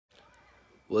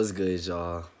What's good,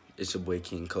 y'all? It's your boy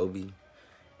King Kobe,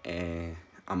 and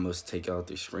I'm gonna take y'all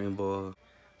through spring ball.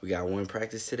 We got one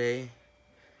practice today.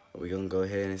 We're gonna go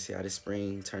ahead and see how this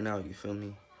spring turn out, you feel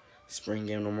me? Spring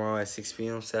game tomorrow at 6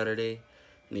 p.m. Saturday.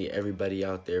 Need everybody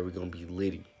out there. We're gonna be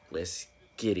litty. Let's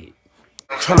get it.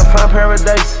 Tryna find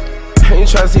paradise. Ain't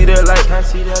tryna see the light.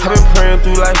 I've been praying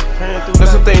through life. Know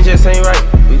some things just ain't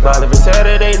right. We ball every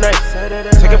Saturday night.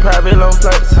 Taking private long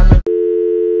flights.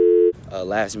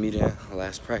 Last meeting,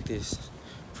 last practice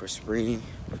for spring.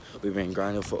 We've been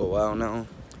grinding for a while now.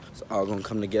 It's all gonna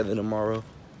come together tomorrow.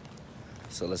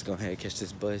 So let's go ahead and catch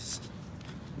this bus.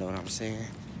 Know what I'm saying?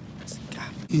 Let's go.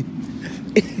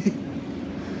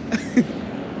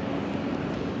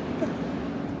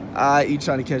 You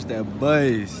trying to catch that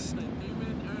bus.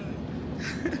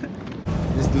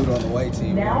 This dude on the white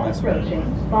team. Now approaching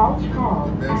false call.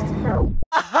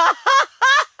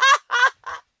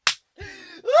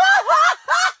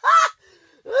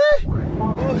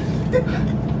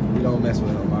 We don't mess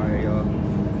with him, alright, y'all.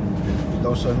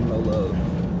 Don't show him no love.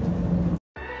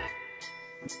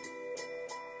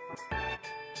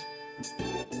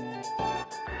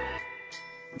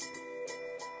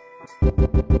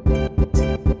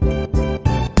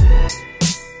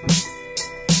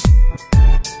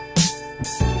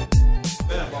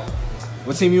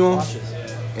 What team you on?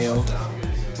 L.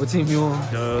 What team you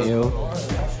on? L.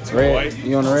 Red.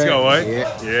 You on the red? Let's go, white.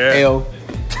 Yeah. L.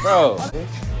 Bro.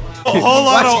 A whole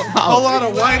lot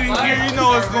of white in here. You know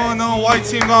what's going on. White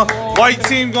team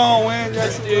gonna win.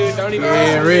 Yes, dude. Don't even.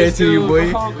 Yeah, red team,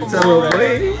 boy. Tell him, boy.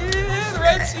 Yeah,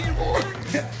 red team, boy.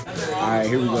 All right,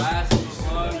 here we go.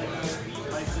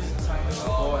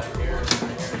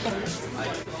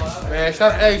 Man,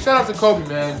 shout out to Kobe,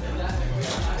 man.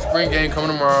 Spring game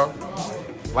coming tomorrow.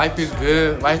 Life is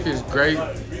good. Life is great.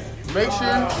 Make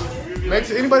sure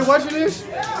anybody watching this,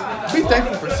 be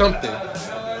thankful for something.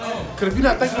 Cause if you're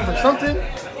not thankful for something,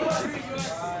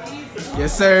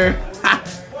 Yes, sir.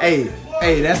 hey,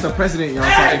 that's the president y'all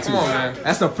talking to. come on, man.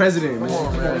 That's the president, man. Come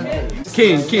on, man.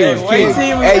 King. Hey,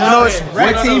 you know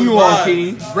What team you on,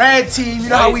 King? red team. You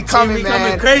know how we coming,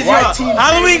 man. Crazy. White team.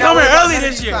 Halloween coming early None of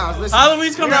this these year. clowns. Listen,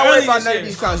 Halloween's coming we're not early worried about this none year. of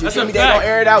these clowns. You That's feel a me? They gonna fact.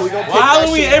 air it out. We gonna pick Well, that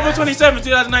Halloween, shit. April 27th,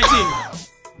 2019.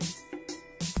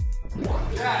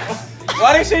 Why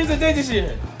they change the date this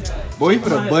year? Boy, he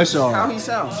put a bush on. How he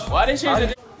sound? Why they change the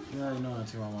date? You already know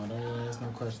it, Mama. There's no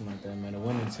question like that, man. The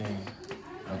winning team.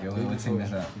 Okay, what team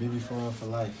that's that? BB4 for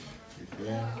life.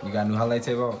 Yeah. You got a new highlight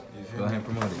tape out? Go ahead and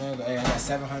promote it. Man, hey, I got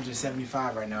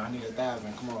 775 right now. I need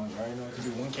 1,000. Come on, you already know what to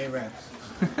do. 1K raps.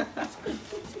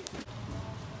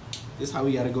 This is how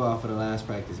we gotta go out for the last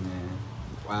practice, man.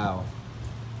 Wow.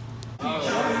 He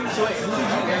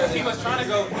was trying to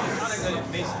go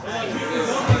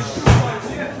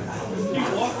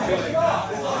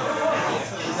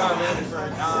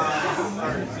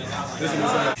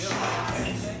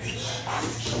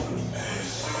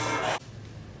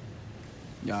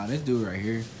Y'all, this dude right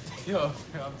here. Yo,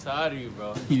 I'm tired of you,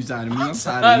 bro. You tired of me? I'm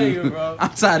tired of you, bro. I'm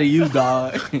tired of you,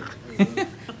 dog.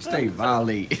 Straight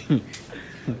violate. Let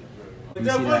me see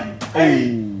that.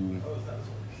 Oh.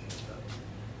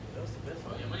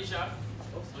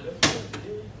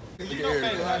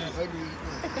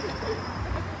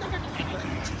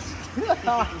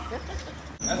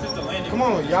 Come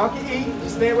on, y'all can eat.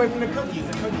 Just stay away from the cookies.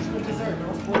 The cookies for dessert.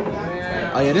 Don't spoil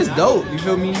that. Oh yeah, this dope. You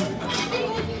feel me?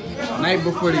 Night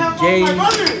before the game.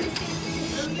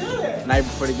 Night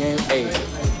before the game. Hey.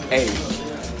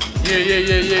 Yeah.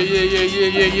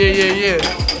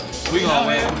 We gonna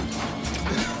win.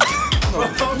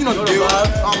 You know the deal.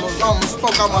 Almost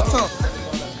spoke out my tongue.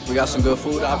 We got some good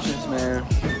food options, man.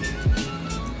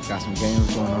 Got some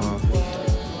games going on.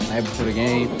 Night before the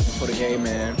game. For the game,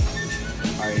 man.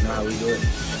 Already know how we do it.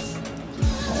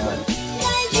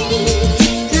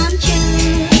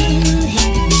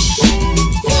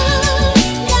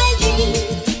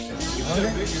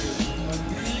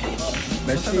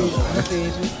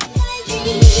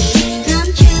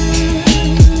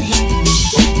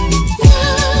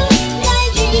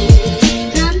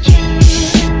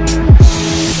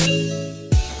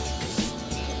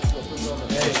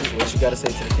 What you gotta say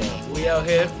to the camp? We out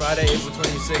here Friday, April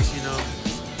 26th, you know.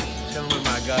 Chilling with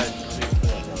my guys.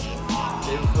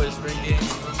 Day before the spring game.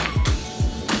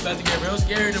 About to get real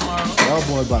scary tomorrow. Y'all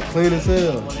boys about clean as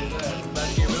hell. About to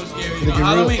get real scary. Get real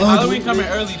Halloween ugly. coming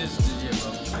early this year,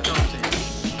 bro. You know what I'm saying?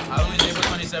 Halloween April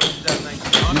 27th,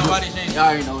 2019. I don't know why they changed it. Y'all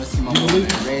already know what team I'm on, man.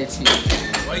 Red team.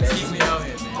 White team, we out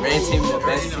here, man. Red team, the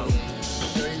best You know. team.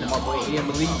 My boy Ian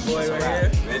Malik. Boy right here.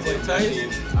 Red team,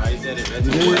 Titan. I said it. Red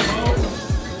team.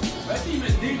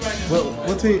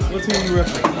 What team you repping? What team you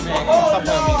repping?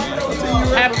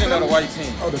 Captain of the white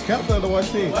team. Oh, the captain of the white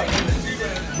team.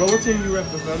 Bro, what team you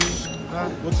repping, family? Huh?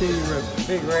 What team you repping?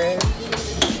 Big Red.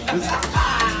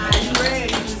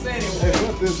 Hey,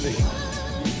 what's this nigga?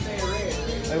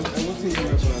 Hey, what team you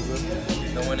repping, bro?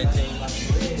 The winning team.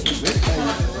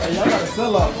 Hey, y'all gotta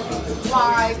sell out.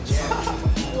 Why?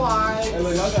 Hey,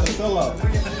 look, y'all gotta sell out.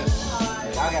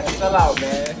 Y'all gotta sell out,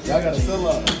 man. Y'all gotta sell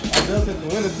out. I just hit the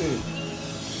winning team.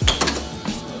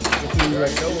 What team you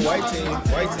repping? White team.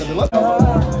 White team.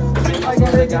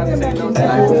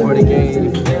 Night before the game.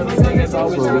 That's what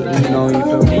we eating on, you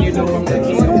feel me?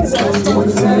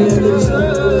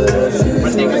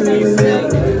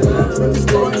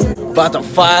 About to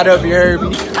fire it up, you heard me?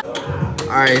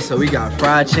 Alright, so we got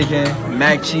fried chicken,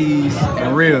 mac cheese,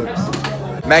 and ribs.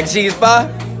 Mac and cheese pie.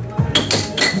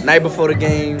 Night before the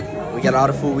game, we got all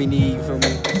the food we need, you feel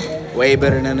me? Way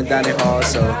better than the dining hall,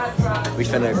 so we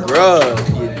finna grub,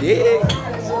 you dig?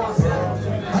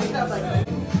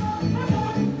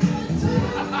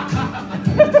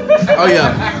 Oh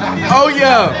yeah. Oh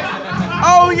yeah.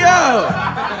 Oh yeah.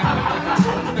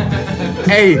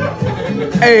 Hey.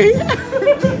 Hey.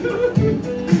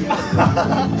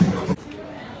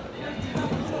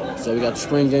 So we got the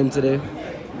spring game today.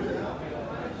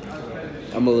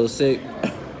 I'm a little sick.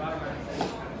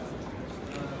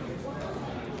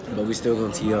 But we still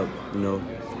gonna tee up, you know.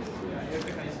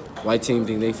 White team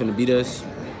think they finna beat us.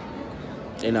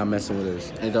 They not messing with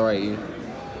us. Ain't that right, Ian?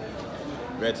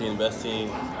 Red team, best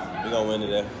team. We gonna win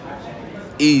today.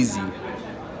 Easy.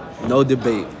 No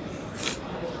debate.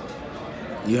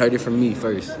 You heard it from me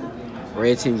first.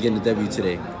 Red team getting the W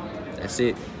today. That's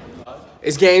it.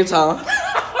 It's game time.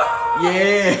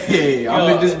 Yeah. I'm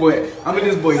in this boy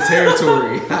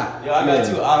territory. Yo, I got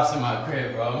 2 ops in my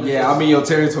crib, bro. Yeah, I'm in your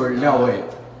territory. Now wait.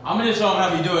 I'm gonna show him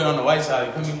how we do it on the white side.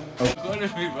 You feel me? Go to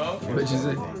me, bro. What'd you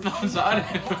say? No, I'm sorry.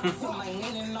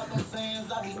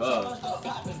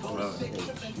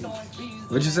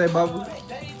 What'd you say, Babu?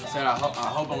 Said I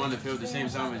hope I'm on the field the same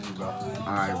time as you, bro.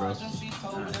 Alright, bro.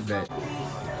 Bet.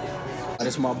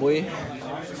 That's my boy.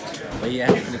 But yeah,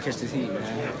 I'm finna catch this heat,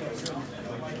 man.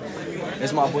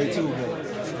 That's my boy too, but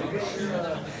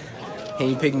he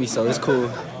ain't pick me, so it's cool.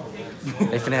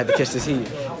 They finna have to catch this heat.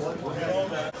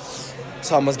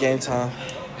 It's almost game time.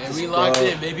 And we locked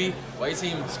in, baby. White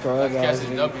team. Scrub, guys. Catch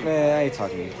the W. Man, I ain't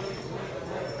talking to you.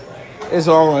 That's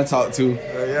all I want to talk to.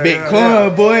 Big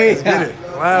corn, boy. Let's get it.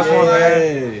 Last one,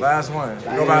 man. Last one. We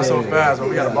go by so fast, but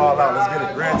we got to ball out. Let's get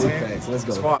it. Red team. Let's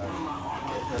go. Squad.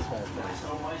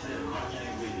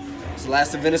 It's the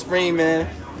last event of spring, man.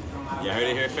 You heard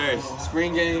it here first.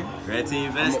 Spring game. Red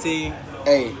team, best team.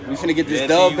 Hey, we finna get this Red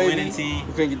dub, team, baby. winning team.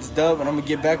 We finna get this dub, and I'm gonna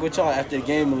get back with y'all after the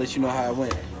game and let you know how it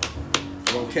went.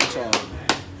 We're gonna catch y'all.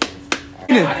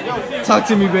 Talk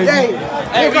to me, baby. Hey,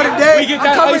 for the day,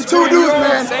 I'm coming 2 dudes,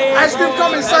 man. Ice cream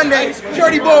coming Sunday.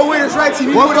 Purity Bowl winners, right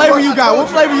team. What flavor you got? What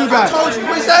flavor you I got? told you,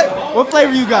 what's that? What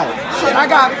flavor you got? Shit, I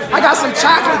got some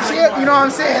chocolate chip, you know what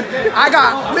I'm saying? I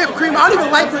got whipped cream. I don't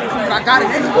even like whipped cream, but I got it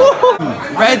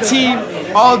anyway. Red team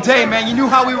all day, man. You knew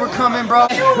how we were coming, bro.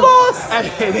 You lost.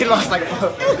 Hey, they lost like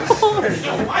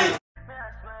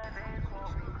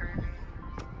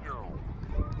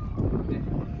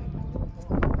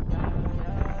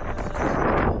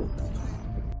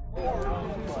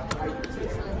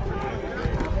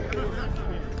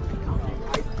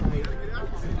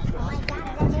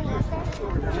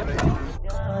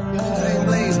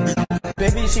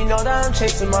Baby, she know that I'm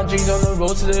chasing my dreams on the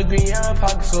road to the green. Yeah, I'm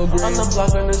pocket so green. On the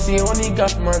block on the scene, only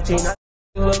got from my team.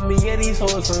 Love me, yeah, these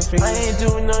hoes some fake. I ain't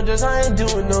doing no just, I ain't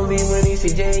doing no lean. When they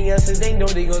see J and S, they know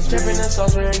they gon' stripping the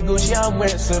sauce wearing Gucci, I'm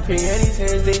wearing Supreme. Yeah, these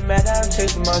haters, they mad that I'm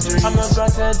chasing my dream. I'm a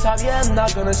brush to the top, yeah, I'm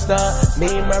not gonna stop.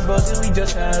 Me and my bros, we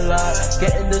just had a lot.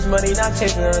 Getting this money, not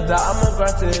chasing a dot. I'm a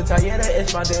brush to the top, yeah, that is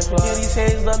my damn plot. Yeah, these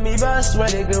haters love me, but I swear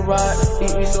they could ride.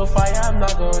 Eat me so fire, I'm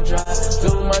not gonna drop.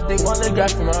 Doing my thing on the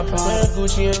graph for my pop. Wearing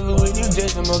Gucci and Louis, you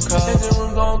Jason McCall. Since the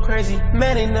room going crazy,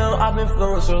 man, they know I've been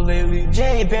flowing so lately.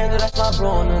 J Bando, that's my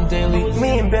bro on them daily.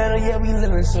 Me and Bando, yeah, we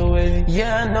living so wavy.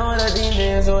 Yeah, I know that these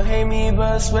niggas don't hate me,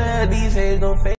 but I swear these haters don't fake.